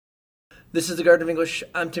This is the Garden of English.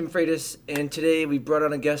 I'm Tim Freitas, and today we brought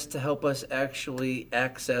on a guest to help us actually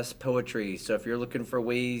access poetry. So if you're looking for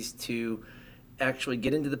ways to actually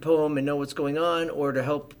get into the poem and know what's going on, or to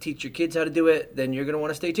help teach your kids how to do it, then you're going to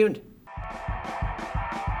want to stay tuned.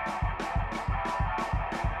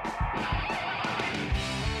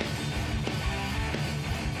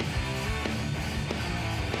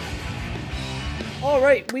 All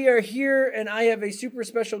right, we are here, and I have a super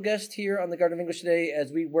special guest here on the Garden of English today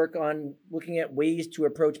as we work on looking at ways to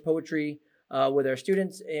approach poetry with our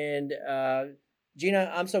students. And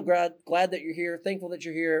Gina, I'm so glad that you're here, thankful that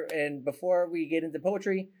you're here. And before we get into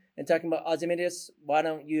poetry and talking about Ozymandias, why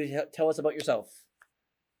don't you tell us about yourself?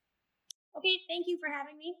 Okay, thank you for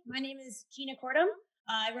having me. My name is Gina Cordum.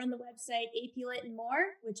 I run the website AP Lit and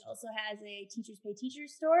More, which also has a Teachers Pay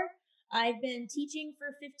Teachers store. I've been teaching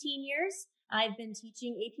for 15 years. I've been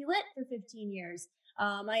teaching AP Lit for 15 years.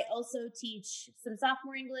 I also teach some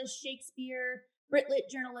sophomore English, Shakespeare, Brit Lit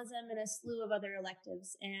journalism, and a slew of other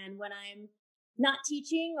electives. And when I'm not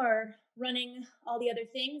teaching or running all the other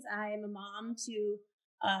things, I'm a mom to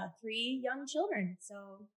 3 young children.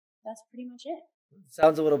 So that's pretty much it.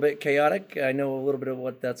 Sounds a little bit chaotic. I know a little bit of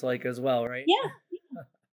what that's like as well, right? Yeah.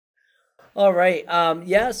 All right.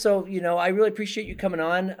 Yeah. So, I really appreciate you coming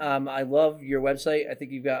on. I love your website. I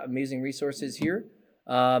think you've got amazing resources here.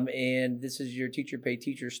 And this is your Teacher Pay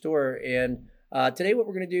Teacher store. And today what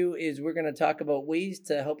we're going to do is we're going to talk about ways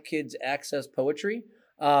to help kids access poetry.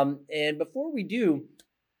 And before we do,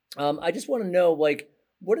 I just want to know,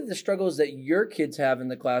 what are the struggles that your kids have in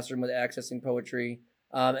the classroom with accessing poetry?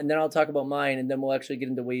 And then I'll talk about mine, and then we'll actually get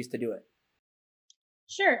into ways to do it.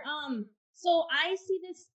 Sure. So I see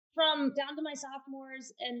this from down to my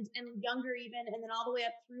sophomores and younger even, and then all the way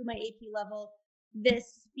up through my AP level,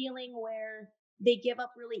 this feeling where they give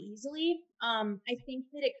up really easily. I think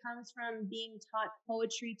that it comes from being taught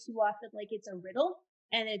poetry too often like it's a riddle,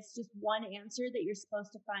 and it's just one answer that you're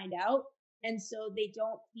supposed to find out. And so they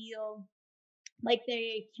don't feel like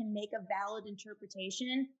they can make a valid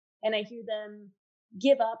interpretation. And I hear them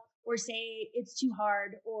give up or say it's too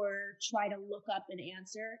hard or try to look up an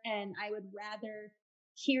answer. And I would rather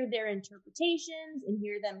hear their interpretations and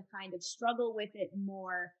hear them kind of struggle with it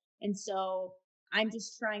more. And so I'm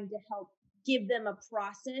just trying to help give them a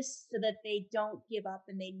process so that they don't give up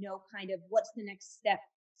and they know kind of what's the next step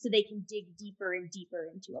so they can dig deeper and deeper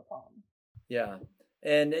into a poem. Yeah.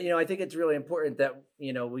 And, I think it's really important that,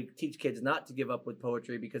 we teach kids not to give up with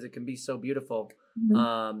poetry because it can be so beautiful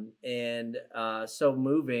and so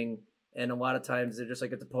moving. And a lot of times they're just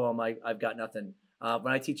like, it's a poem. I've got nothing.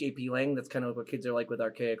 When I teach AP Lang, that's kind of what kids are like with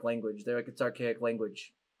archaic language. They're like, it's archaic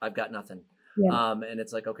language. I've got nothing. Yeah. And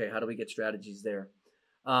it's like, okay, how do we get strategies there?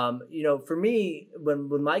 For me,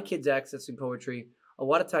 when my kids accessing poetry, a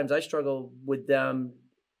lot of times I struggle with them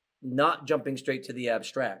not jumping straight to the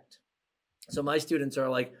abstract. So my students are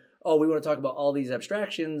like, oh, we want to talk about all these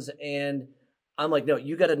abstractions. And I'm like, no,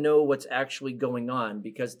 you got to know what's actually going on,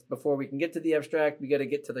 because before we can get to the abstract, we got to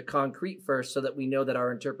get to the concrete first so that we know that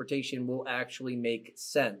our interpretation will actually make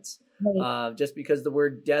sense. Right. Just because the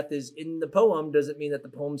word death is in the poem doesn't mean that the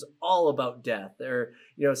poem's all about death or,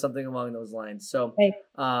 something along those lines. So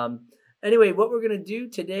right. Anyway, what we're going to do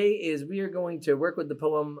today is we are going to work with the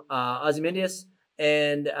poem Ozymandias.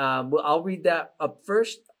 And I'll read that up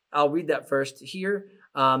first. I'll read that first here.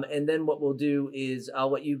 And then what we'll do is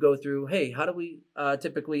I'll let you go through, hey, how do we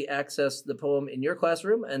typically access the poem in your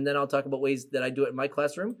classroom? And then I'll talk about ways that I do it in my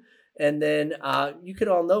classroom. And then you could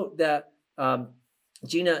all note that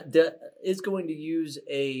Gina is going to use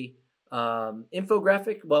a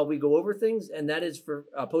infographic while we go over things. And that is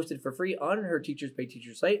posted for free on her Teachers Pay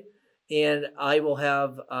Teacher site. And I will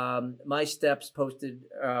have my steps posted,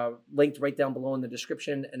 linked right down below in the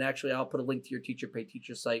description. And actually, I'll put a link to your Teacher Pay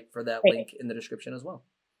Teacher site for that link in the description as well.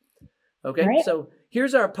 Okay, right. So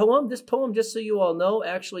here's our poem. This poem, just so you all know,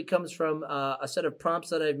 actually comes from a set of prompts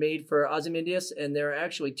that I've made for Ozymandias. And there are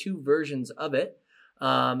actually 2 versions of it.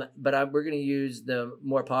 But we're going to use the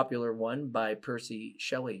more popular one by Percy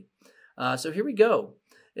Shelley. So here we go.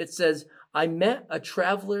 It says, I met a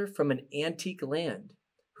traveler from an antique land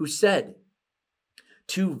who said,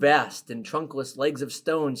 2 vast and trunkless legs of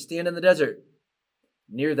stone stand in the desert.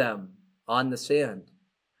 Near them, on the sand,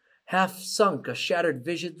 half sunk a shattered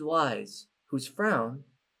visage lies, whose frown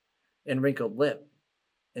and wrinkled lip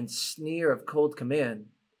and sneer of cold command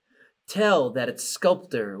tell that its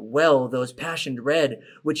sculptor well those passioned red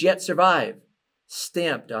which yet survive,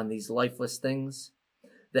 stamped on these lifeless things,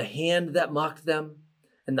 the hand that mocked them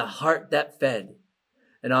and the heart that fed.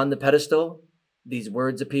 And on the pedestal these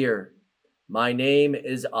words appear, my name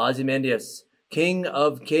is Ozymandias, King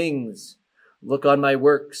of Kings. Look on my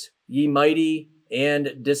works, ye mighty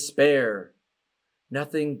and despair.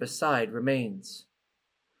 Nothing beside remains.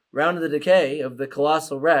 Round the decay of the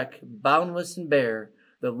colossal wreck, boundless and bare,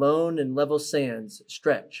 the lone and level sands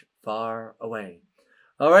stretch far away.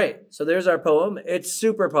 All right, so there's our poem. It's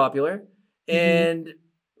super popular. And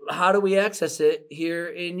how do we access it here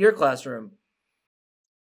in your classroom?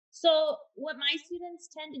 So what my students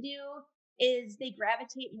tend to do is they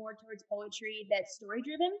gravitate more towards poetry that's story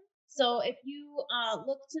driven. So if you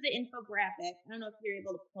look to the infographic, I don't know if you're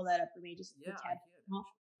able to pull that up for me, just a tad.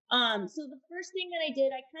 So the first thing that I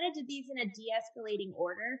did, I kind of did these in a de-escalating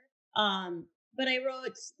order. But I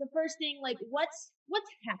wrote the first thing, like what's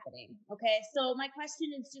happening. Okay, so my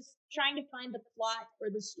question is just trying to find the plot or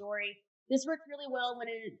the story. This worked really well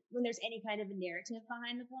when there's any kind of a narrative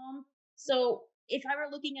behind the poem. So if I were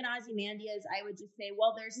looking at Ozymandias, I would just say,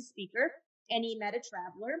 well, there's a speaker and he met a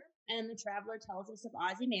traveler, and the traveler tells us of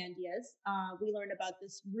Ozymandias. We learn about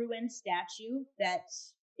this ruined statue that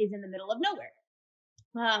is in the middle of nowhere.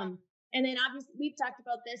 And then obviously we've talked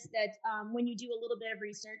about this, that when you do a little bit of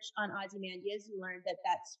research on Ozymandias, you learn that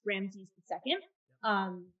that's Ramses II,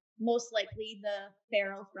 most likely the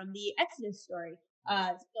pharaoh from the Exodus story.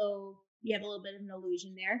 So you have a little bit of an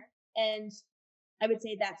illusion there. And I would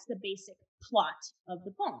say that's the basic plot of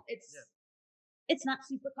the poem. It's not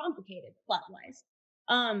super complicated plot-wise.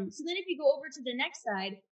 So then if you go over to the next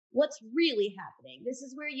side, what's really happening? This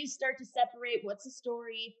is where you start to separate what's a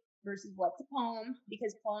story versus what's a poem,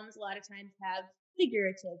 because poems a lot of times have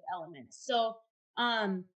figurative elements. So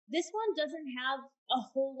this one doesn't have a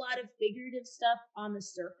whole lot of figurative stuff on the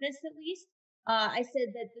surface, at least. I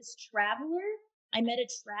said that this traveler, I met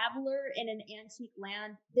a traveler in an antique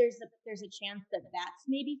land. There's a chance that that's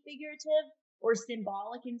maybe figurative or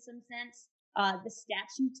symbolic in some sense. The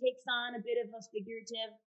statue takes on a bit of a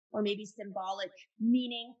figurative or maybe symbolic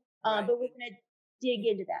meaning, but we're going to dig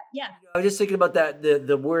into that. Yeah. I was just thinking about that,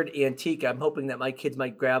 the word antique. I'm hoping that my kids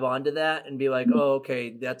might grab onto that and be like, oh,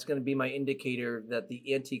 okay, that's going to be my indicator that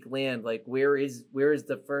the antique land, like where is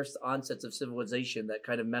the first onsets of civilization, that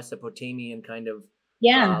kind of Mesopotamian kind of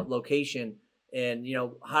location. And,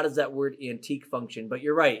 how does that word antique function? But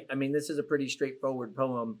you're right. I mean, this is a pretty straightforward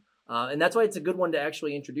poem. And that's why it's a good one to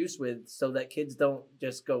actually introduce with, so that kids don't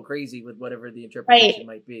just go crazy with whatever the interpretation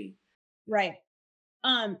might be. Right.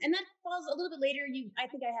 And that falls a little bit later. I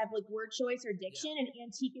think I have like word choice or diction, and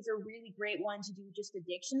antique is a really great one to do just a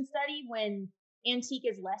diction study when antique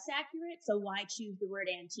is less accurate. So why choose the word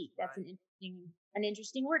antique? That's an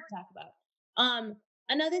interesting word to talk about.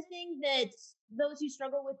 Another thing that those who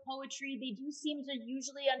struggle with poetry, they do seem to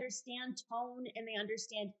usually understand tone and they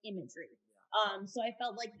understand imagery. So I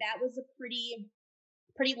felt like that was a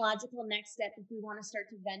pretty logical next step if we want to start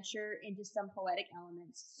to venture into some poetic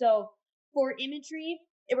elements. So for imagery,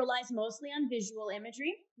 it relies mostly on visual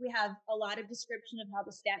imagery. We have a lot of description of how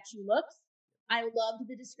the statue looks. I loved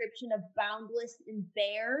the description of boundless and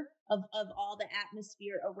bare, of all the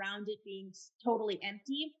atmosphere around it being totally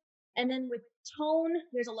empty. And then with tone,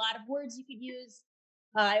 there's a lot of words you could use.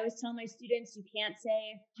 I always tell my students, you can't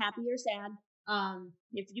say happy or sad.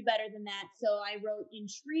 You have to do better than that. So I wrote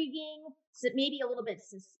intriguing, so maybe a little bit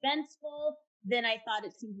suspenseful. Then I thought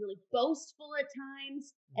it seemed really boastful at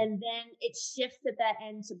times. And then it shifts at that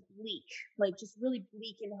end to bleak, like just really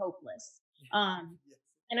bleak and hopeless.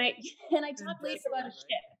 And I talk later about a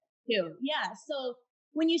shift too. Yeah. So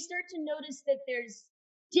when you start to notice that there's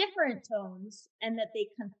different tones and that they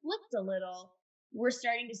conflict a little, we're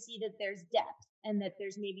starting to see that there's depth and that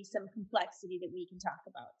there's maybe some complexity that we can talk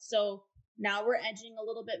about. So now we're edging a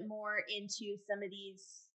little bit more into some of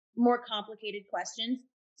these more complicated questions.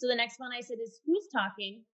 So the next one I said is, who's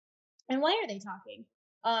talking and why are they talking?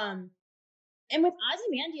 And with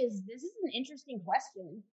Ozymandias, this is an interesting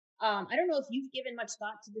question. I don't know if you've given much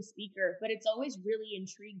thought to the speaker, but it's always really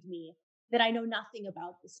intrigued me that I know nothing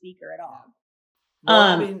about the speaker at all. Well,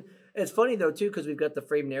 I mean, it's funny though too, because we've got the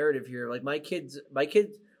frame narrative here. Like my kids.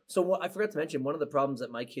 So I forgot to mention, one of the problems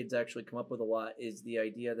that my kids actually come up with a lot is the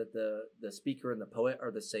idea that the speaker and the poet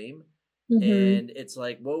are the same. And it's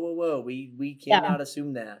like, whoa, we cannot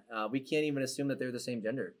assume that. We can't even assume that they're the same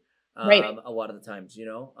gender. A lot of the times,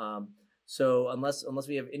 So unless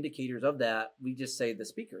we have indicators of that, we just say the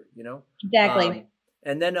speaker, Exactly.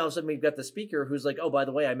 And then all of a sudden we've got the speaker who's like, oh, by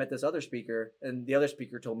the way, I met this other speaker, and the other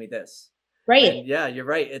speaker told me this. Right. And yeah, you're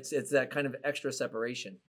right. It's that kind of extra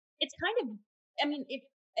separation. It's kind of, I mean,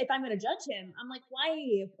 if I'm going to judge him, I'm like, why?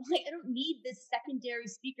 Like, I don't need this secondary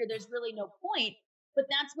speaker. There's really no point. But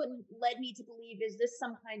that's what led me to believe, is this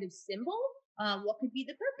some kind of symbol? What could be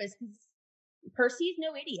the purpose? Because Percy's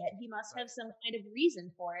no idiot. He must have some kind of reason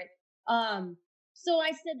for it. So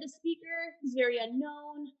I said the speaker is very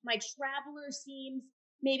unknown. My traveler seems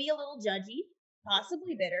maybe a little judgy,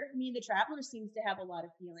 possibly bitter. I mean, the traveler seems to have a lot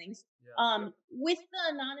of feelings. With the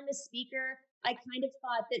anonymous speaker, I kind of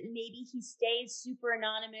thought that maybe he stays super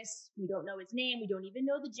anonymous. We don't know his name. We don't even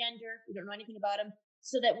know the gender. We don't know anything about him,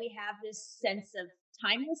 so that we have this sense of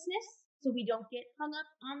timelessness. So we don't get hung up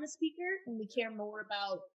on the speaker and we care more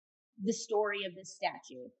about the story of this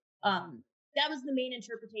statue. That was the main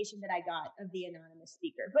interpretation that I got of the anonymous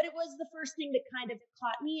speaker. But it was the first thing that kind of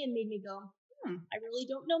caught me and made me go, I really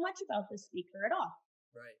don't know much about this speaker at all.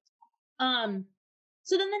 Right.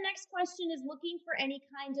 So then the next question is looking for any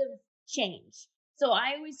kind of change. So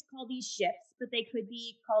I always call these shifts, but they could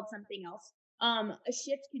be called something else. A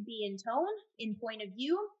shift could be in tone, in point of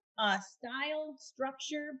view, style,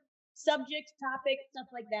 structure, subject, topic,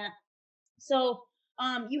 stuff like that. So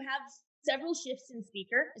you have several shifts in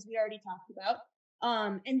speaker, as we already talked about.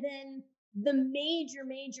 And then the major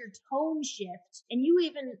tone shift, and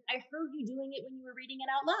I heard you doing it when you were reading it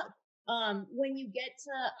out loud. When you get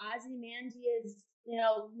to Ozymandias,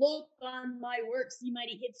 look on my works, you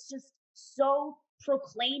mighty, it's just so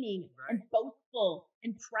proclaiming and boastful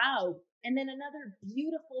and proud. And then another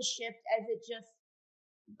beautiful shift as it just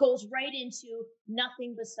goes right into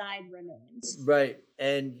nothing beside remains. Right.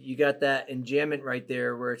 And you got that enjambment right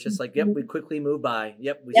there where it's just like, yep, we quickly move by.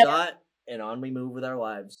 Yep, we saw it, and on we move with our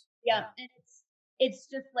lives. Yeah. And it's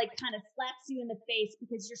just like kind of slaps you in the face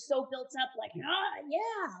because you're so built up like,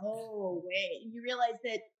 oh, wait. And you realize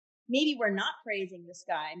that maybe we're not praising this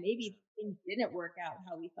guy. Maybe things didn't work out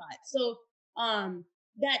how we thought. So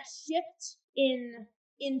that shift in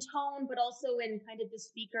tone, but also in kind of the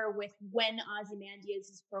speaker with when Ozymandias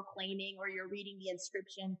is proclaiming or you're reading the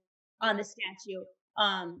inscription on the statue,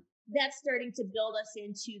 that's starting to build us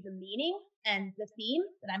into the meaning and the theme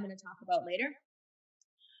that I'm going to talk about later.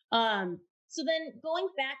 So then going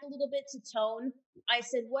back a little bit to tone, I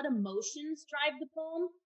said, what emotions drive the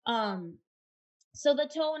poem? So the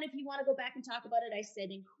tone, if you want to go back and talk about it, I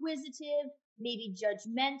said inquisitive, maybe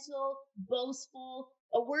judgmental, boastful.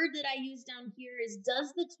 A word that I use down here is,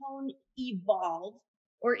 does the tone evolve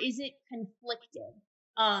or is it conflicted?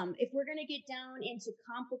 If we're going to get down into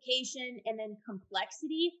complication and then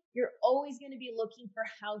complexity, you're always going to be looking for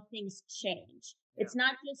how things change. Yeah. It's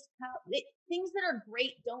not just things that are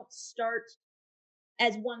great don't start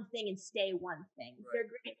as one thing and stay one thing. Right. They're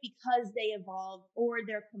great because they evolve or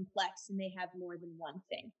they're complex and they have more than one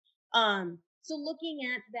thing. So looking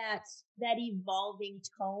at that evolving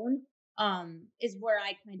tone is where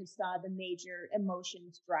I kind of saw the major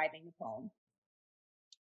emotions driving the poem.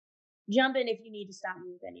 Jump in if you need to stop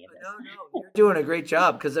me with any of this. No, you're doing a great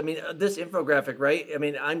job because, I mean, this infographic, right? I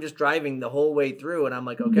mean, I'm just driving the whole way through and I'm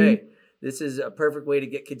like, okay, this is a perfect way to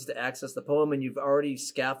get kids to access the poem, and you've already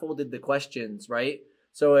scaffolded the questions, right?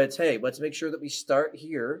 So it's, hey, let's make sure that we start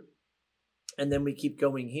here and then we keep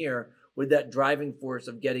going here with that driving force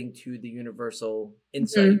of getting to the universal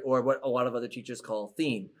insight or what a lot of other teachers call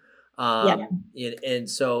theme. And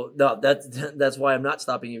so no, that's why I'm not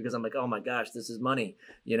stopping you, because I'm like, oh my gosh, this is money,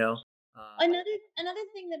 Another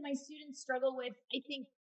thing that my students struggle with, I think,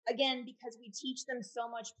 again, because we teach them so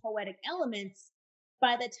much poetic elements,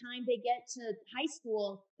 by the time they get to high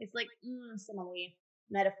school, it's like simile,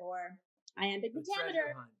 metaphor, iambic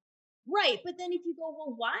pentameter. Right. But then if you go,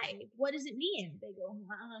 well, why? What does it mean? They go,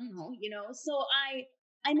 I don't know, So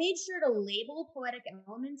I made sure to label poetic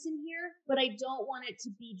elements in here, but I don't want it to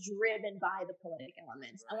be driven by the poetic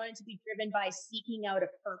elements. I want it to be driven by seeking out a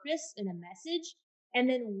purpose and a message. And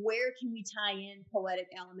then where can we tie in poetic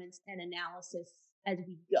elements and analysis as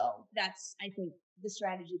we go? That's, I think, the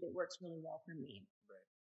strategy that works really well for me.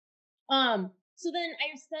 Right. So then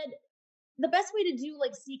I said, the best way to do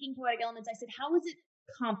like seeking poetic elements, I said, how is it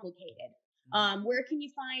complicated? Where can you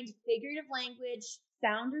find figurative language,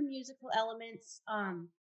 sound or musical elements?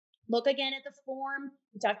 Look again at the form.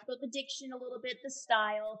 We talked about the diction a little bit, the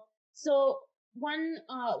style. So one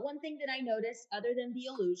thing that I noticed, other than the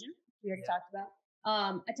illusion we already talked about,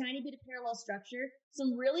 a tiny bit of parallel structure,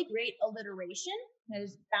 some really great alliteration.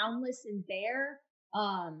 There's boundless and bare.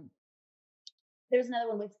 There's another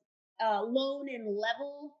one with lone and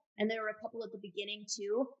level, and there were a couple at the beginning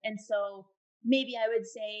too. And so maybe I would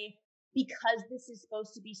say, because this is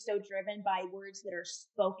supposed to be so driven by words that are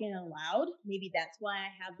spoken aloud, maybe that's why I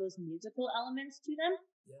have those musical elements to them.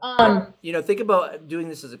 Yeah. Think about doing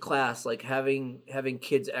this as a class, like having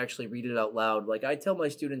kids actually read it out loud. Like I tell my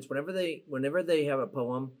students, whenever they have a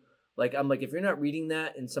poem, like I'm like, if you're not reading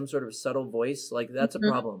that in some sort of subtle voice, like that's a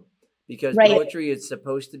problem, because poetry is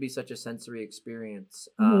supposed to be such a sensory experience.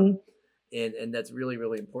 And that's really,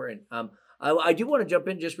 really important. I do want to jump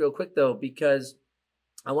in just real quick though, because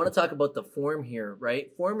I want to talk about the form here,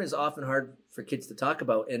 right? Form is often hard for kids to talk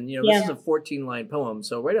about. And, this is Yeah. a 14-line poem.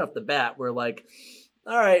 So right off the bat, we're like,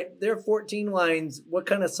 all right, there are 14 lines. What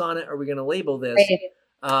kind of sonnet are we going to label this?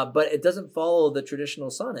 Right. But it doesn't follow the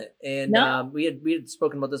traditional sonnet. And No. we had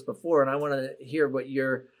spoken about this before, and I want to hear what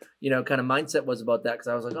your, kind of mindset was about that. Because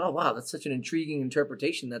I was like, oh, wow, that's such an intriguing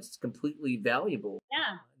interpretation that's completely valuable.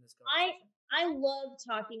 Yeah. In this I conversation. I love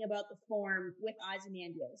talking about the form with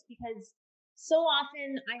Ozymandias because so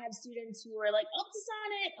often I have students who are like, oh, it's a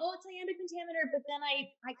sonnet, oh, it's iambic pentameter, but then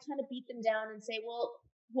I kind of beat them down and say, well,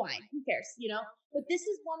 why? Who cares? But this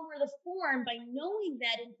is one where the form, by knowing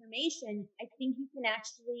that information, I think you can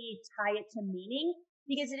actually tie it to meaning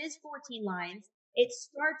because it is 14 lines. It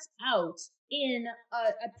starts out in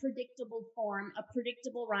a predictable form, a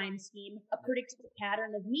predictable rhyme scheme, a predictable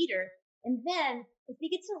pattern of meter. And then I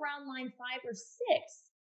think it's around line 5 or 6,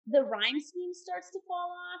 the rhyme scheme starts to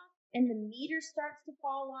fall off and the meter starts to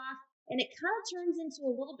fall off. And it kind of turns into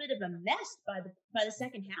a little bit of a mess by the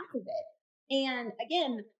second half of it. And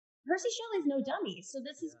again, Percy Shelley's no dummy, so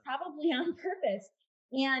this is probably on purpose.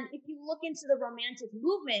 And if you look into the Romantic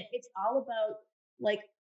movement, it's all about like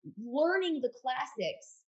learning the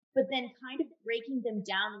classics, but then kind of breaking them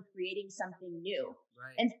down and creating something new.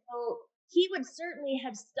 Right. And so he would certainly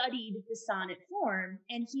have studied the sonnet form,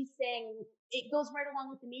 and he's saying it goes right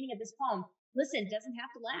along with the meaning of this poem. Listen, it doesn't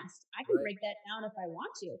have to last. I can break that down if I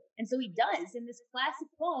want to. And so he does in this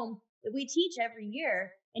classic poem that we teach every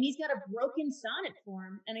year. And he's got a broken sonnet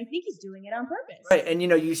form, and I think he's doing it on purpose. Right. And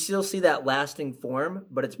you still see that lasting form,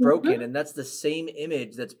 but it's broken. Mm-hmm. And that's the same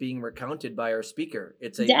image that's being recounted by our speaker.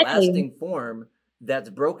 It's a lasting form that's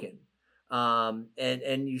broken.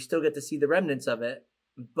 And you still get to see the remnants of it,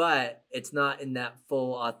 but it's not in that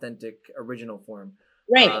full, authentic, original form.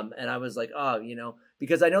 Right. And I was like, oh,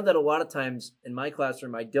 because I know that a lot of times in my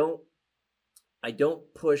classroom, I don't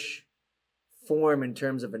push form in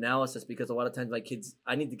terms of analysis, because a lot of times my kids,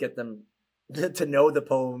 I need to get them to know the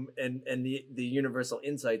poem and the universal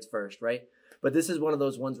insights first, right? But this is one of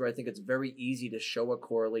those ones where I think it's very easy to show a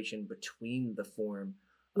correlation between the form.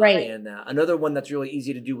 Right. And another one that's really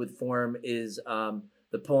easy to do with form is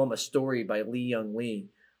the poem A Story by Lee Young Lee.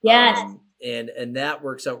 Yes. And that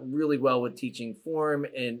works out really well with teaching form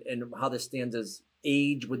and how the stanzas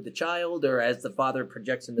age with the child, or as the father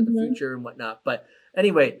projects into the future and whatnot. But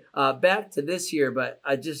anyway, back to this here, but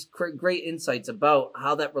I just great insights about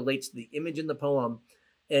how that relates to the image in the poem.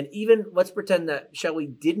 And even let's pretend that Shelley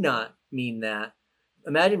did not mean that.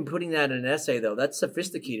 Imagine putting that in an essay, though. That's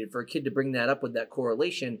sophisticated for a kid to bring that up with that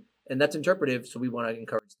correlation, and that's interpretive. So we want to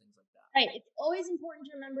encourage things like that. Right. It's always important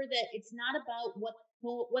to remember that it's not about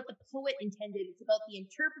what the poet intended. It's about the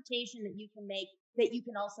interpretation that you can make that you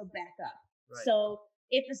can also back up. Right. So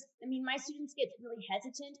my students get really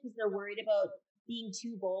hesitant because they're worried about being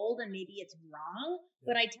too bold and maybe it's wrong.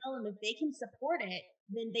 Yeah. But I tell them if they can support it,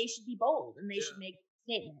 then they should be bold and they should make a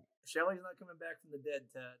statement. Shelley's not coming back from the dead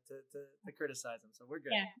to criticize them, so we're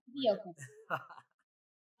good. Yeah, be okay.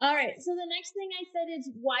 All right, so the next thing I said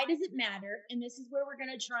is, why does it matter? And this is where we're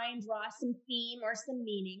going to try and draw some theme or some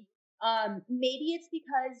meaning. Maybe it's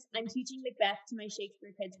because I'm teaching Macbeth to my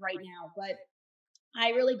Shakespeare kids right now, but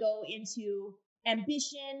I really go into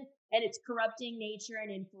ambition and its corrupting nature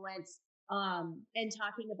and influence, and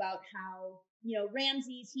talking about how,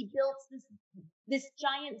 Ramses, he built this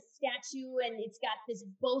giant statue and it's got this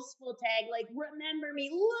boastful tag, like, remember me,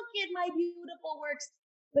 look at my beautiful works.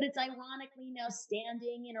 But it's ironically now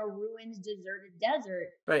standing in a ruined, deserted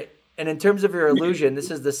desert. Right. And in terms of your illusion, this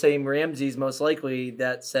is the same Ramses, most likely,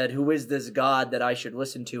 that said, who is this God that I should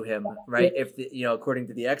listen to him, right? If, according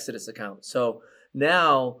to the Exodus account. So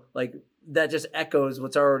now, like, that just echoes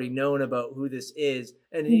what's already known about who this is.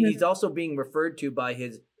 And he's also being referred to by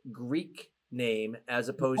his Greek name as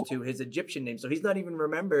opposed to his Egyptian name. So he's not even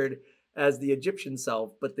remembered as the Egyptian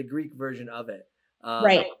self, but the Greek version of it.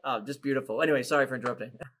 Right. Oh, just beautiful. Anyway, sorry for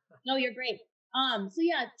interrupting. No, you're great. So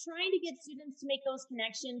yeah, trying to get students to make those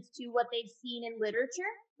connections to what they've seen in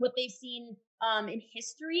literature, what they've seen in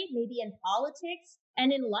history, maybe in politics,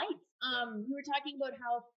 and in life. We were talking about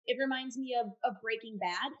how it reminds me of Breaking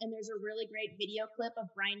Bad, and there's a really great video clip of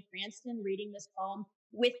Bryan Cranston reading this poem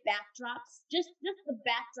with backdrops, just the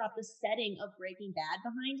backdrop, the setting of Breaking Bad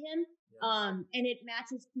behind him. And it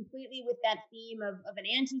matches completely with that theme of an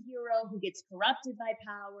anti-hero who gets corrupted by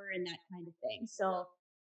power and that kind of thing. So,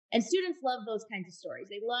 and students love those kinds of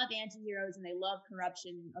stories. They love anti-heroes and they love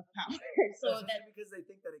corruption of power. So that's because they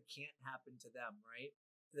think that it can't happen to them, right?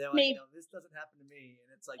 They're like, this doesn't happen to me.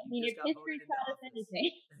 And it's like, you just got voted into office.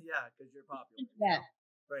 Yeah, because you're popular. Yeah.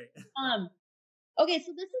 Right. Okay,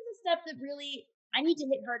 so this is a step that really I need to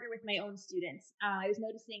hit harder with my own students. I was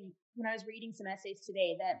noticing when I was reading some essays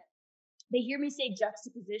today that they hear me say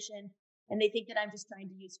juxtaposition and they think that I'm just trying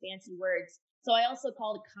to use fancy words. So I also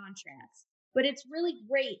call it contrast. But it's really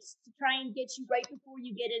great to try and get you right before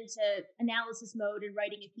you get into analysis mode and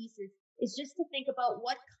writing a thesis, is just to think about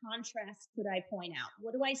what contrast could I point out?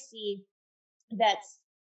 What do I see that's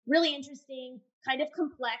really interesting, kind of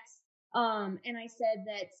complex? And I said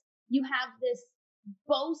that you have this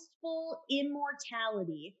boastful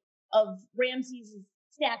immortality of Ramses'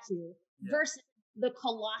 statue versus the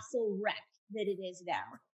colossal wreck that it is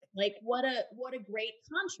now. Like what a great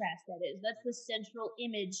contrast that is. That's the central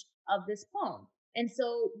image of this poem. And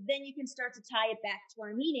so then you can start to tie it back to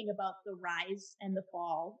our meaning about the rise and the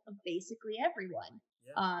fall of basically everyone.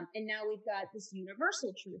 Yeah. And now we've got this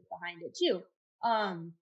universal truth behind it too.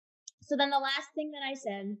 So then the last thing that I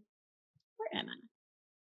said, where am I?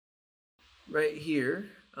 Right here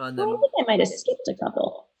on the. I think I might have skipped a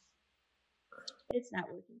couple. It's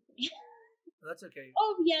not working for me. That's okay.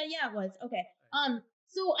 Oh yeah, it was okay.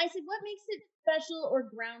 So I said, what makes it special or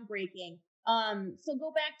groundbreaking? So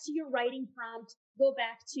go back to your writing prompt. Go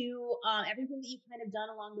back to everything that you've kind of done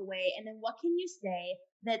along the way, and then what can you say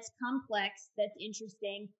that's complex, that's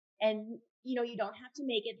interesting, and you don't have to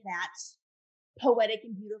make it that poetic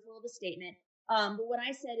and beautiful of a statement. But what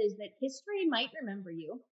I said is that history might remember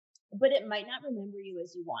you, but it might not remember you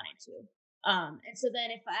as you want it to. And so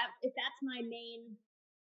then if that's my main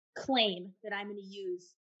claim that I'm going to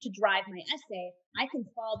use to drive my essay, I can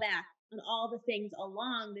fall back on all the things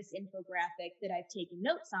along this infographic that I've taken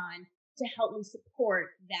notes on to help me support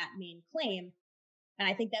that main claim. And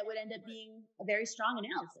I think that would end up being a very strong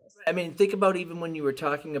analysis. I mean, think about even when you were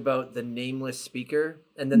talking about the nameless speaker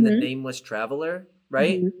and then the nameless traveler,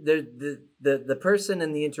 right? The person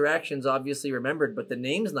and the interactions obviously remembered, but the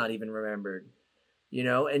name's not even remembered,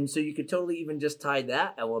 and so you could totally even just tie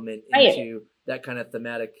that element into that kind of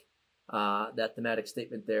thematic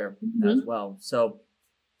statement there as well. So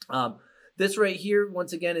this right here,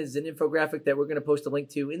 once again, is an infographic that we're going to post a link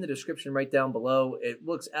to in the description right down below. It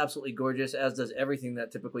looks absolutely gorgeous, as does everything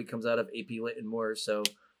that typically comes out of AP Lit and more. So,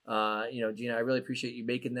 Gina, I really appreciate you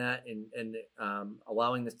making that and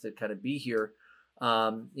allowing this to kind of be here.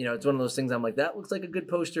 It's one of those things I'm like, that looks like a good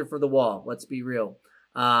poster for the wall. Let's be real.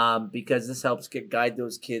 Because this helps guide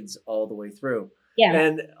those kids all the way through. Yeah.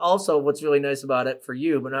 And also what's really nice about it for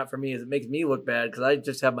you, but not for me, is it makes me look bad because I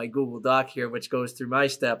just have my Google Doc here, which goes through my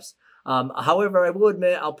steps. However, I will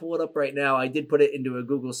admit, I'll pull it up right now. I did put it into a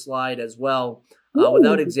Google slide as well,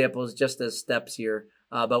 without examples, just as steps here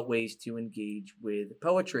about ways to engage with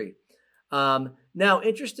poetry. Now,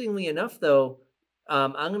 interestingly enough, though,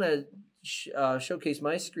 I'm going to showcase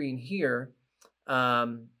my screen here.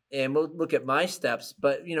 And we'll look at my steps,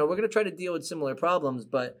 but, we're going to try to deal with similar problems,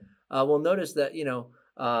 but we'll notice that,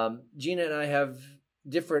 Gina and I have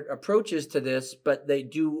different approaches to this, but they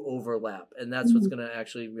do overlap, and that's what's going to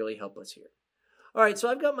actually really help us here. All right, so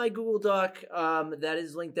I've got my Google Doc that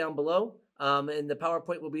is linked down below, and the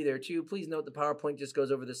PowerPoint will be there too. Please note the PowerPoint just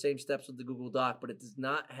goes over the same steps with the Google Doc, but it does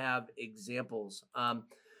not have examples.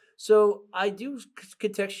 So I do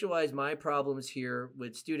contextualize my problems here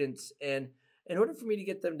with students, and in order for me to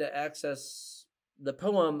get them to access the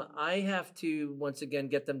poem, I have to, once again,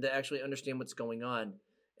 get them to actually understand what's going on.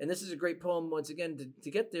 And this is a great poem, once again,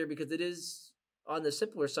 to get there, because it is on the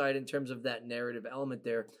simpler side in terms of that narrative element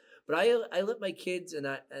there. But I let my kids, and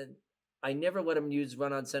I never let them use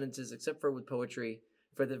run-on sentences except for with poetry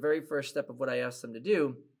for the very first step of what I asked them to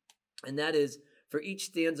do. And that is, for each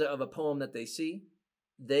stanza of a poem that they see,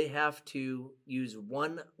 they have to use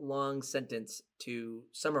one long sentence to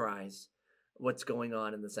summarize what's going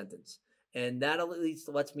on in the sentence. And that at least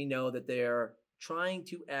lets me know that they're trying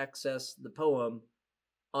to access the poem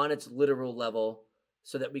on its literal level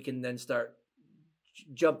so that we can then start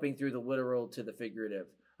jumping through the literal to the figurative.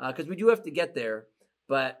 Because we do have to get there.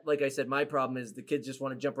 But like I said, my problem is the kids just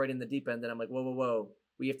want to jump right in the deep end. And I'm like, whoa.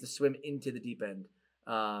 We have to swim into the deep end.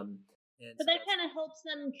 So that kind of helps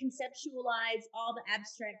them conceptualize all the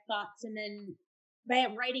abstract thoughts, and then by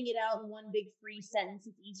writing it out in one big free sentence,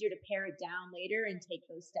 it's easier to pare it down later and take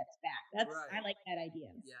those steps back. I like that idea.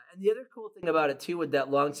 Yeah, and the other cool thing about it too, with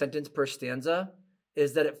that long sentence per stanza,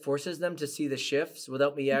 is that it forces them to see the shifts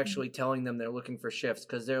without me actually telling them they're looking for shifts,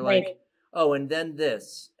 because they're like, oh, and then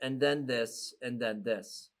this, and then this, and then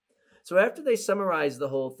this. So after they summarize the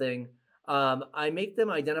whole thing, I make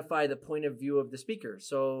them identify the point of view of the speaker.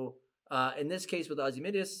 So in this case with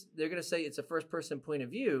Ozymandias, they're going to say it's a first-person point of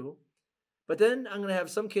view. But then I'm going to have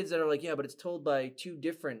some kids that are like, yeah, but it's told by two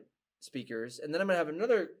different speakers. And then I'm going to have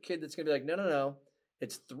another kid that's going to be like, no,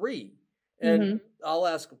 it's three. And I'll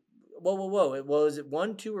ask, whoa. Was it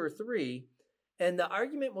one, two, or three? And the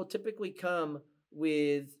argument will typically come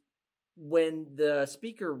with when the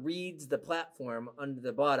speaker reads the platform under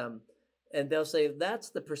the bottom, and they'll say that's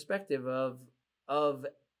the perspective of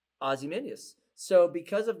Ozymandias. So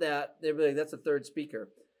because of that, they're like, that's a third speaker.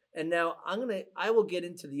 And now I will get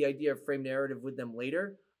into the idea of frame narrative with them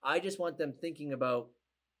later. I just want them thinking about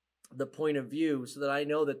the point of view so that I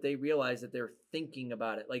know that they realize that they're thinking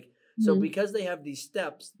about it. Like, so because they have these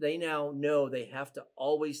steps, they now know they have to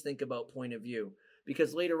always think about point of view.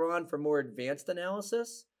 Because later on, for more advanced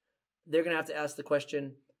analysis, they're going to have to ask the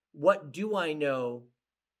question, what do I know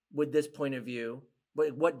with this point of view?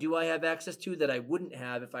 What do I have access to that I wouldn't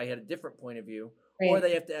have if I had a different point of view? Right. Or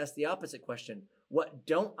they have to ask the opposite question. What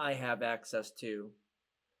don't I have access to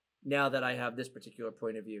now that I have this particular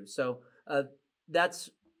point of view? So I'm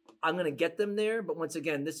going to get them there. But once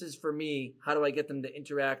again, this is for me, how do I get them to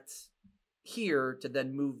interact here to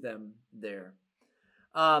then move them there?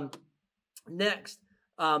 Next,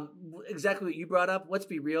 exactly what you brought up. Let's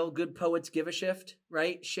be real. Good poets give a shift,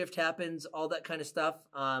 right? Shift happens, all that kind of stuff.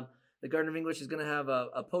 The Garden of English is going to have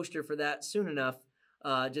a poster for that soon enough,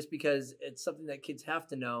 just because it's something that kids have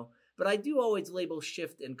to know. But I do always label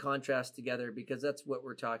shift and contrast together because that's what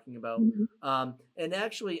we're talking about. And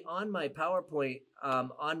actually on my PowerPoint,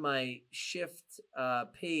 on my shift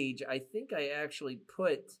page, I think I actually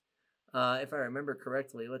put, if I remember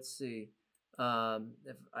correctly, let's see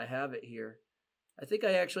if I have it here. I think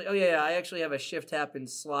I actually, I actually have a shift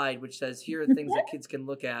happens slide, which says, here are things that kids can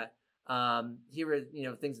look at. Here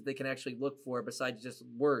are, things that they can actually look for besides just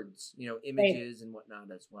words, images and whatnot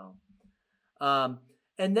as well.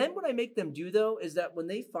 And then what I make them do, though, is that when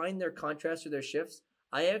they find their contrasts or their shifts,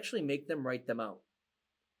 I actually make them write them out.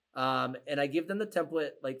 And I give them the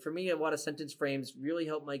template. Like for me, a lot of sentence frames really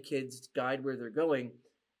help my kids guide where they're going.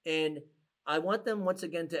 And I want them, once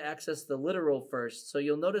again, to access the literal first. So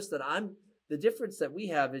you'll notice that the difference that we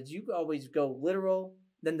have is you always go literal,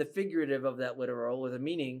 then the figurative of that literal with a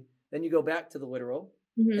meaning, then you go back to the literal,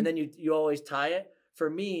 and then you always tie it. For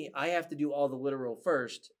me, I have to do all the literal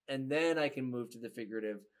first, and then I can move to the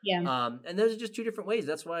figurative. Yeah. And those are just two different ways.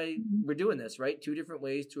 That's why we're doing this, right? Two different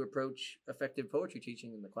ways to approach effective poetry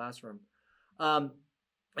teaching in the classroom. And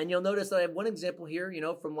you'll notice that I have one example here,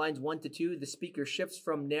 from lines 1 to 2, the speaker shifts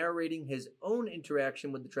from narrating his own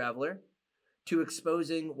interaction with the traveler to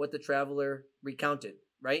exposing what the traveler recounted,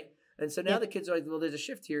 right? And so now the kids are like, well, there's a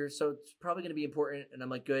shift here, so it's probably going to be important. And I'm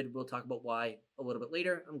like, good, we'll talk about why a little bit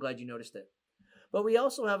later. I'm glad you noticed it. But we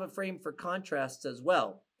also have a frame for contrasts as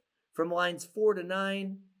well. From lines 4 to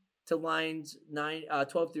 9 to lines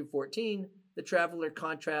 12 through 14, the traveler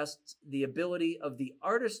contrasts the ability of the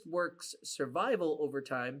artist's work's survival over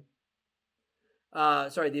time.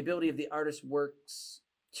 The ability of the artist's works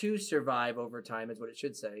to survive over time is what it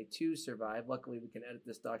should say. To survive. Luckily, we can edit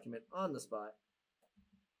this document on the spot.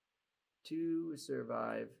 To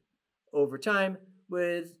survive over time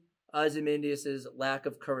with Ozymandias' lack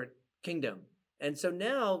of current kingdom. And so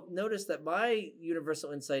now notice that my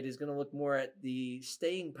universal insight is going to look more at the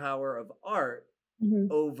staying power of art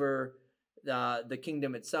over the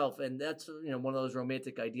kingdom itself. And that's, one of those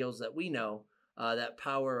romantic ideals that we know, that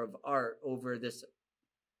power of art over this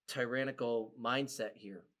tyrannical mindset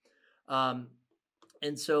here.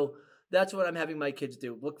 And so that's what I'm having my kids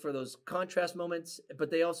do. Look for those contrast moments,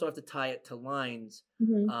 but they also have to tie it to lines.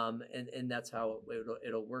 And that's how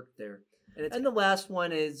it'll work there. And the last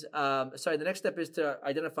one is, the next step is to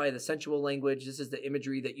identify the sensual language. This is the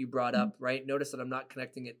imagery that you brought up, right? Notice that I'm not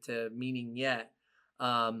connecting it to meaning yet.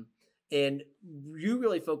 And you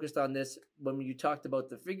really focused on this when you talked about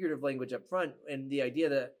the figurative language up front and the idea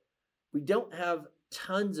that we don't have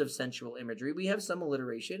tons of sensual imagery. We have some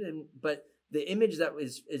alliteration, but the image that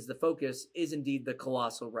is the focus is indeed the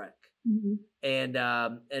colossal wreck. And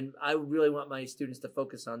I really want my students to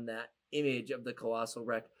focus on that image of the colossal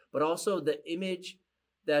wreck, but also the image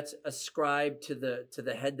that's ascribed to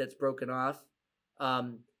the head that's broken off.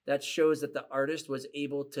 That shows that the artist was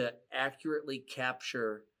able to accurately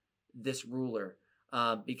capture this ruler,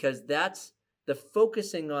 because that's the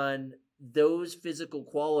focusing on those physical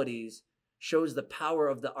qualities shows the power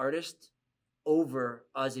of the artist over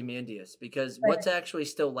Ozymandias, because what's actually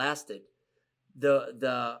still lasted,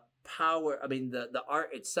 the power, the art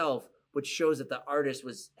itself, which shows that the artist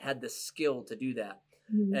had the skill to do that.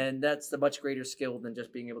 And that's the much greater skill than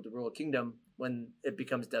just being able to rule a kingdom when it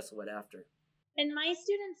becomes desolate after. And my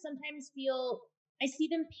students sometimes I see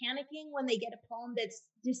them panicking when they get a poem that's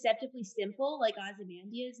deceptively simple, like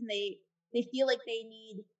Ozymandias, and they feel like they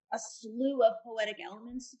need a slew of poetic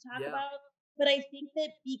elements to talk about. But I think that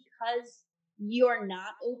because you're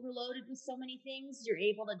not overloaded with so many things. You're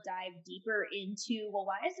able to dive deeper into, well,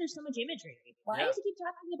 why is there so much imagery? Why Yeah, does it keep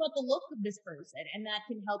talking about the look of this person? And that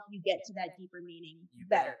can help you get to that deeper meaning you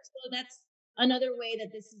better. bet. So that's another way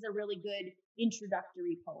that this is a really good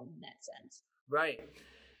introductory poem in that sense. Right.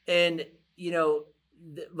 And,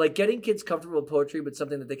 like getting kids comfortable with poetry, but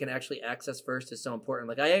something that they can actually access first is so important.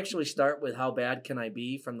 Like I actually start with how bad can I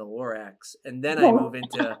be from the Lorax, and then I move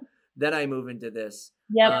into this.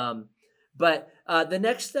 Yep. But the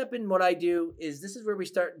next step in what I do is this is where we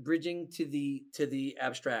start bridging to the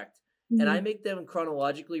abstract, and I make them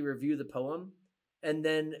chronologically review the poem, and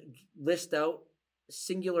then list out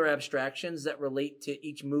singular abstractions that relate to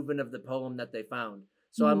each movement of the poem that they found.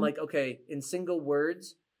 So I'm like, okay, in single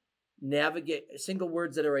words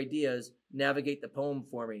that are ideas, navigate the poem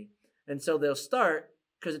for me. And so they'll start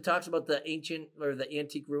because it talks about the ancient or the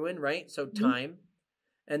antique ruin, right? So time,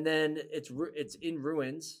 and then it's in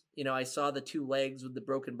ruins. I saw the two legs with the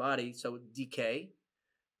broken body, so decay.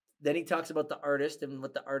 Then he talks about the artist and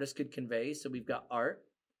what the artist could convey. So we've got art,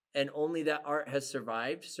 and only that art has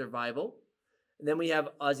survived, survival. And then we have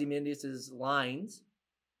Ozymandias's lines,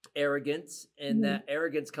 arrogance, and that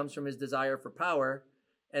arrogance comes from his desire for power.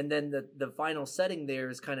 And then the final setting there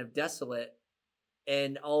is kind of desolate,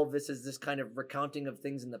 and all of this is this kind of recounting of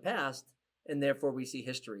things in the past, and therefore we see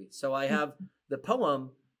history. So I have the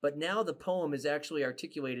poem, but now the poem is actually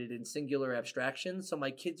articulated in singular abstraction. So my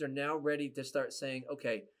kids are now ready to start saying,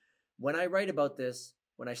 okay, when I write about this,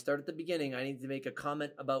 when I start at the beginning, I need to make a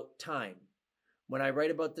comment about time. When I write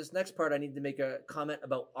about this next part, I need to make a comment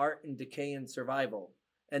about art and decay and survival.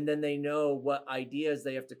 And then they know what ideas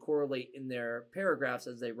they have to correlate in their paragraphs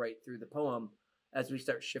as they write through the poem as we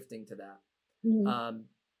start shifting to that.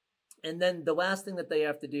 And then the last thing that they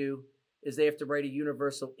have to do is they have to write a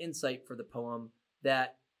universal insight for the poem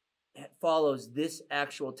that follows this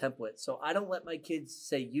actual template. So I don't let my kids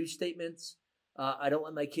say use statements. I don't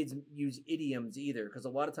let my kids use idioms either, because a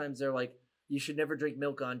lot of times they're like, you should never drink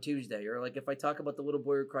milk on Tuesday. Or like if I talk about the little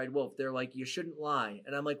boy who cried wolf, they're like, you shouldn't lie.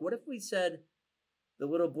 And I'm like, what if we said the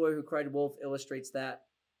little boy who cried wolf illustrates that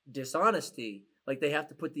dishonesty? Like they have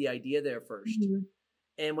to put the idea there first.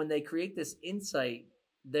 And when they create this insight,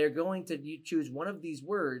 they're going to choose one of these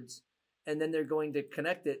words, and then they're going to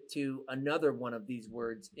connect it to another one of these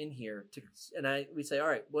words in here. We say, all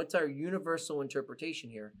right, what's our universal interpretation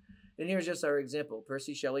here? And here's just our example.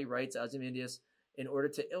 Percy Shelley writes Ozymandias in order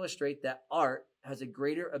to illustrate that art has a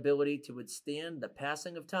greater ability to withstand the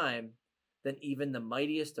passing of time than even the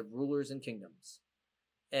mightiest of rulers and kingdoms.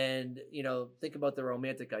 And, think about the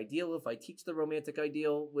romantic ideal. If I teach the romantic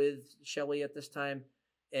ideal with Shelley at this time,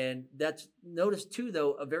 and that's, notice too,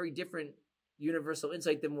 though, a very different universal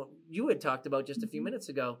insight than what you had talked about just a few minutes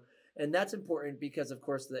ago. And that's important because, of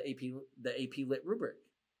course, the AP Lit rubric.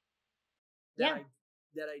 That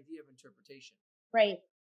idea of interpretation. Right.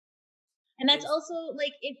 And that's also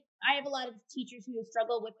like, if I have a lot of teachers who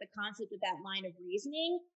struggle with the concept of that line of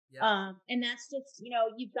reasoning. And that's just,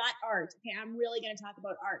 you've got art. Okay, I'm really going to talk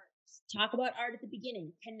about art. Talk about art at the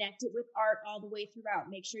beginning, connect it with art all the way throughout.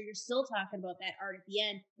 Make sure you're still talking about that art at the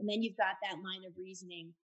end. And then you've got that line of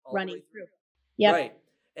reasoning all running through. Yeah. Right.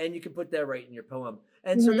 And you can put that right in your poem.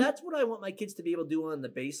 And so that's what I want my kids to be able to do on the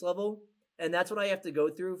base level. And that's what I have to go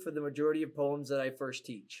through for the majority of poems that I first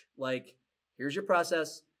teach. Like, here's your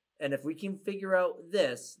process. And if we can figure out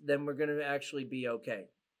this, then we're going to actually be okay.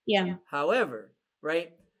 Yeah. However,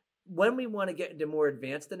 right, when we want to get into more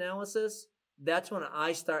advanced analysis, that's when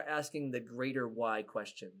I start asking the greater why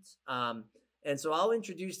questions. And so I'll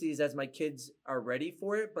introduce these as my kids are ready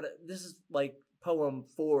for it. But this is like poem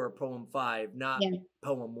 4 or poem 5, not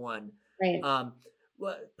poem 1. Right.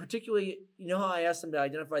 Well, particularly, how I asked them to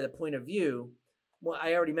identify the point of view. Well,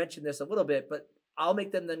 I already mentioned this a little bit, but I'll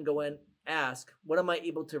make them then go and ask, what am I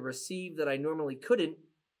able to receive that I normally couldn't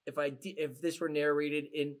if this were narrated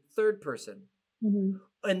in third person?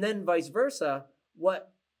 And then vice versa,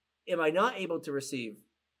 what am I not able to receive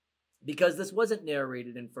because this wasn't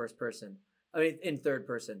narrated in first person? In third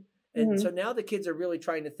person. And so now the kids are really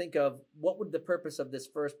trying to think of what would the purpose of this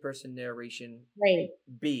first person narration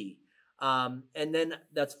be? And then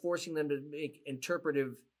that's forcing them to make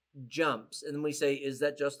interpretive jumps. And then we say, is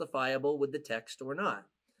that justifiable with the text or not?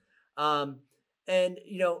 And,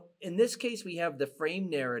 in this case, we have the frame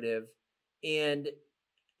narrative, and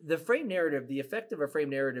the frame narrative, the effect of a frame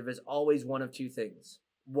narrative is always one of two things.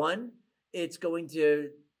 One, it's going to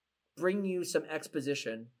bring you some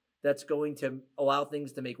exposition that's going to allow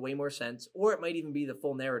things to make way more sense, or it might even be the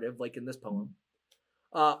full narrative, like in this poem.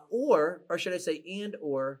 Or should I say,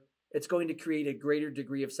 or it's going to create a greater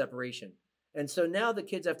degree of separation. And so now the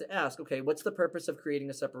kids have to ask, okay, what's the purpose of creating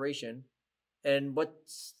a separation? and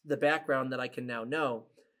what's the background that I can now know.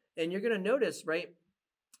 And you're going to notice, right,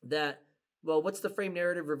 that, well, what's the frame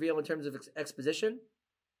narrative reveal in terms of exposition?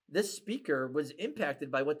 This speaker was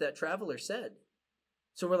impacted by what that traveler said.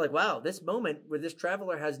 So we're like, wow, this moment where this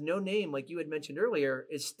traveler has no name, like you had mentioned earlier,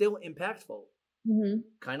 is still impactful.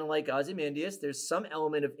 Kind of like Ozymandias, there's some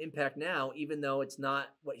element of impact now, even though it's not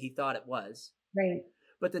what he thought it was. Right.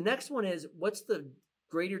 But the next one is, what's the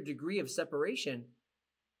greater degree of separation?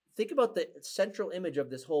 Think about the central image of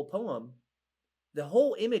this whole poem. The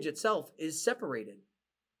whole image itself is separated.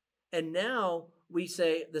 And now we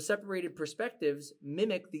say the separated perspectives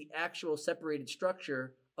mimic the actual separated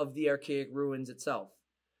structure of the archaic ruins itself.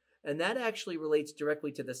 And that actually relates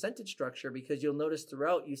directly to the sentence structure, because you'll notice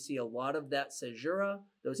throughout you see a lot of that caesura,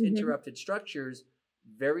 those interrupted structures,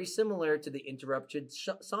 very similar to the interrupted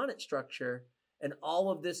sonnet structure. And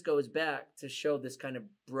all of this goes back to show this kind of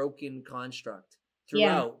broken construct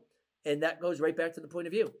throughout. Yeah. And that goes right back to the point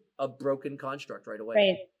of view, a broken construct right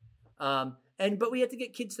away. Right. But we have to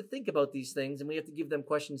get kids to think about these things, and we have to give them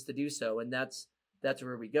questions to do so. And that's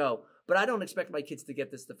where we go. But I don't expect my kids to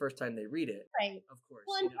get this the first time they read it. Right. Of course.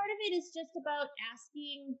 Well, and part of it is just about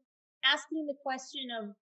asking the question of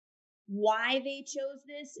why they chose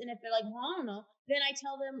this. And if they're like, well, I don't know, then I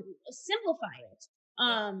tell them simplify it.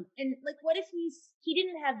 And like, what if he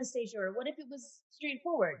didn't have the stage order? What if it was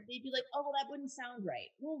straightforward? They'd be like, oh, well, that wouldn't sound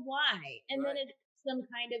right. Well, why? And then it's some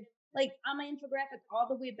kind of, like, on my infographic all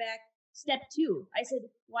the way back, step 2, I said,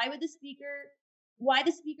 why the speaker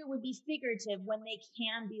would be figurative when they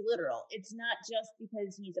can be literal. It's not just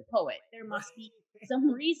because he's a poet. There must be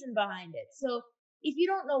some reason behind it. So if you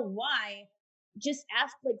don't know why, just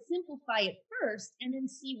ask, like, simplify it first and then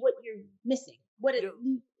see what you're missing, what it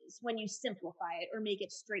loses when you simplify it or make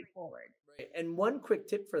it straightforward. Right. And one quick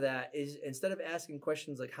tip for that is, instead of asking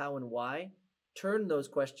questions like how and why, turn those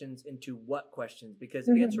questions into what questions, because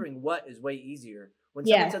answering what is way easier. When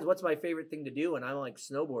someone says, what's my favorite thing to do? And I'm like,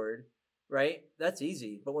 snowboard, right? That's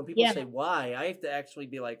easy. But when people say why, I have to actually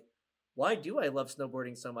be like, why do I love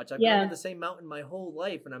snowboarding so much? I've gone to the same mountain my whole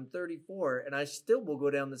life, and I'm 34, and I still will go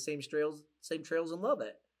down the same trails and love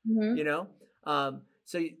it. You know?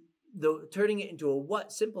 So turning it into a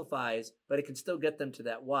what simplifies, but it can still get them to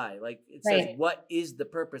that why. Like it says, what is the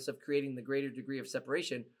purpose of creating the greater degree of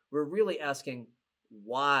separation? We're really asking,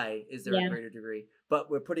 why is there a greater degree? But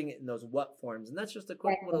we're putting it in those what forms. And that's just a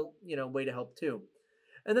quick little, way to help too.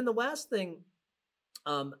 And then the last thing,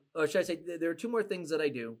 or should I say, there are 2 more things that I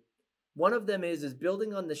do. One of them is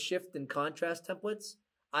building on the shift and contrast templates.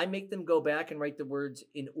 I make them go back and write the words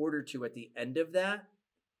in order to at the end of that,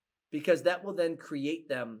 because that will then create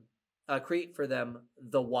for them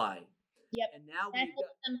the why. Yep. And now that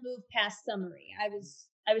helps them move past summary. I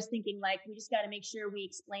was thinking, like, we just got to make sure we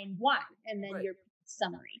explain why, and then your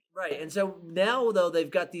summary. Right. And so now, though, they've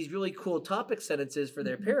got these really cool topic sentences for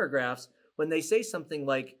their paragraphs. When they say something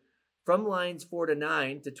like, from lines 4 to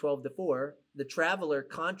 9 to 12 to 4, the traveler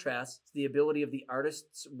contrasts the ability of the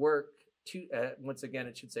artist's work to, once again,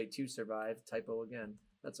 it should say to survive. Typo again.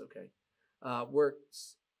 That's okay.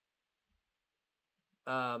 Works.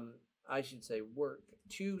 I should say work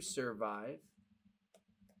to survive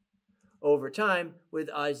over time with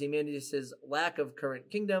Ozymandias' lack of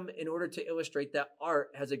current kingdom, in order to illustrate that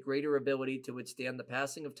art has a greater ability to withstand the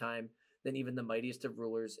passing of time than even the mightiest of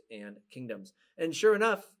rulers and kingdoms. And sure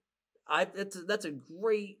enough, that's a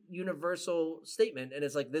great universal statement. And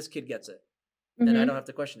it's like, this kid gets it. And I don't have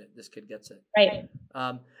to question it. This kid gets it. Right.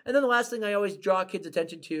 And then the last thing I always draw kids'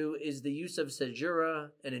 attention to is the use of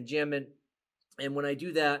caesura and enjambment. And when I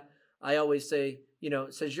do that, I always say,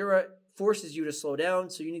 caesura forces you to slow down.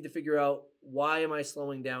 So you need to figure out, why am I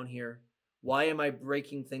slowing down here? Why am I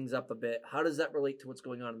breaking things up a bit? How does that relate to what's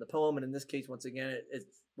going on in the poem? And in this case, once again,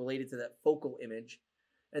 it's related to that focal image.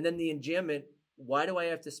 And then the enjambment, why do I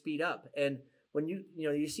have to speed up? And when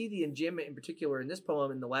you see the enjambment in particular in this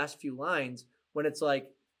poem in the last few lines, when it's like,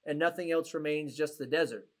 and nothing else remains, just the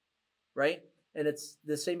desert, right? And it's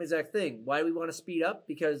the same exact thing. Why do we want to speed up?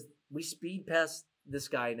 Because we speed past this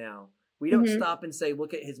guy now. We don't stop and say,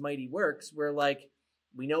 look at his mighty works. We're like,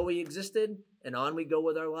 we know he existed, and on we go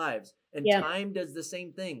with our lives. And time does the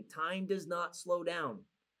same thing. Time does not slow down.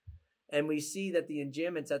 And we see that the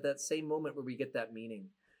enjambment's at that same moment where we get that meaning.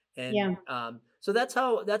 And so that's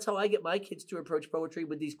how I get my kids to approach poetry,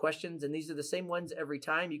 with these questions. And these are the same ones every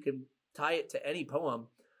time. You can tie it to any poem.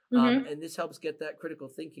 And this helps get that critical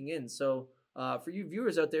thinking in. So for you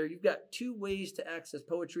viewers out there, you've got 2 ways to access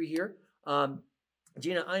poetry here.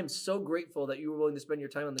 Gina, I am so grateful that you were willing to spend your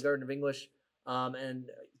time on the Garden of English, and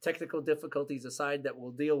technical difficulties aside that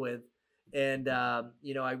we'll deal with. And,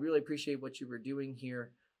 I really appreciate what you were doing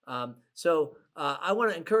here. I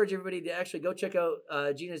want to encourage everybody to actually go check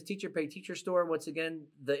out Gina's Teacher Pay Teacher store. Once again,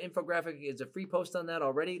 the infographic is a free post on that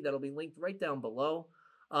already. That'll be linked right down below.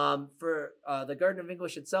 For the Garden of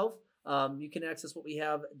English itself, you can access what we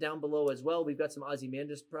have down below as well. We've got some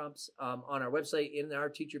Ozymandias prompts on our website in our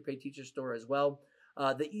Teacher Pay Teacher store as well.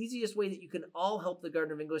 The easiest way that you can all help the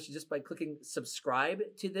Garden of English is just by clicking subscribe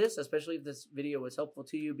to this, especially if this video was helpful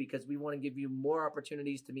to you, because we want to give you more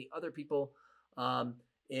opportunities to meet other people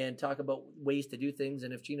and talk about ways to do things.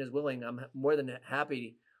 And if Gina's willing, I'm more than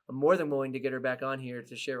willing to get her back on here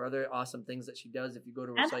to share other awesome things that she does. If you go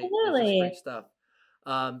to her site, it's just great stuff.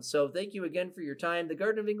 So thank you again for your time. The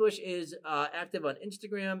Garden of English is active on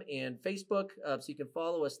Instagram and Facebook, so you can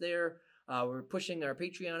follow us there. We're pushing our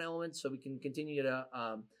Patreon elements so we can continue to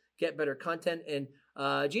get better content. And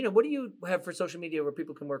Gina, what do you have for social media where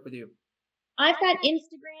people can work with you? I've got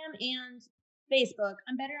Instagram and Facebook.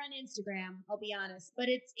 I'm better on Instagram, I'll be honest, but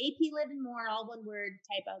it's AP Live and More, all one word.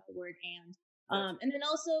 Type out the word and. And then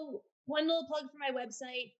also one little plug for my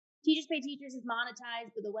website. Teachers Pay Teachers is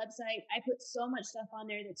monetized, but the website, I put so much stuff on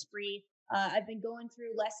there that's free. I've been going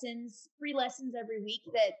through free lessons every week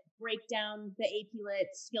that break down the AP Lit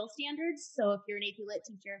skill standards. So if you're an AP Lit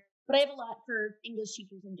teacher, but I have a lot for English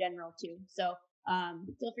teachers in general too. So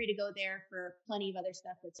feel free to go there for plenty of other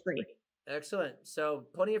stuff that's free. Excellent. So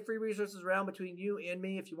plenty of free resources around between you and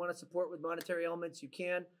me. If you want to support with monetary elements, you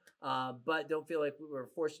can, but don't feel like we're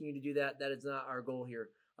forcing you to do that. That is not our goal here.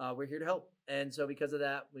 We're here to help. And so because of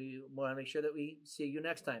that, we want to make sure that we see you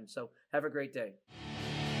next time. So have a great day.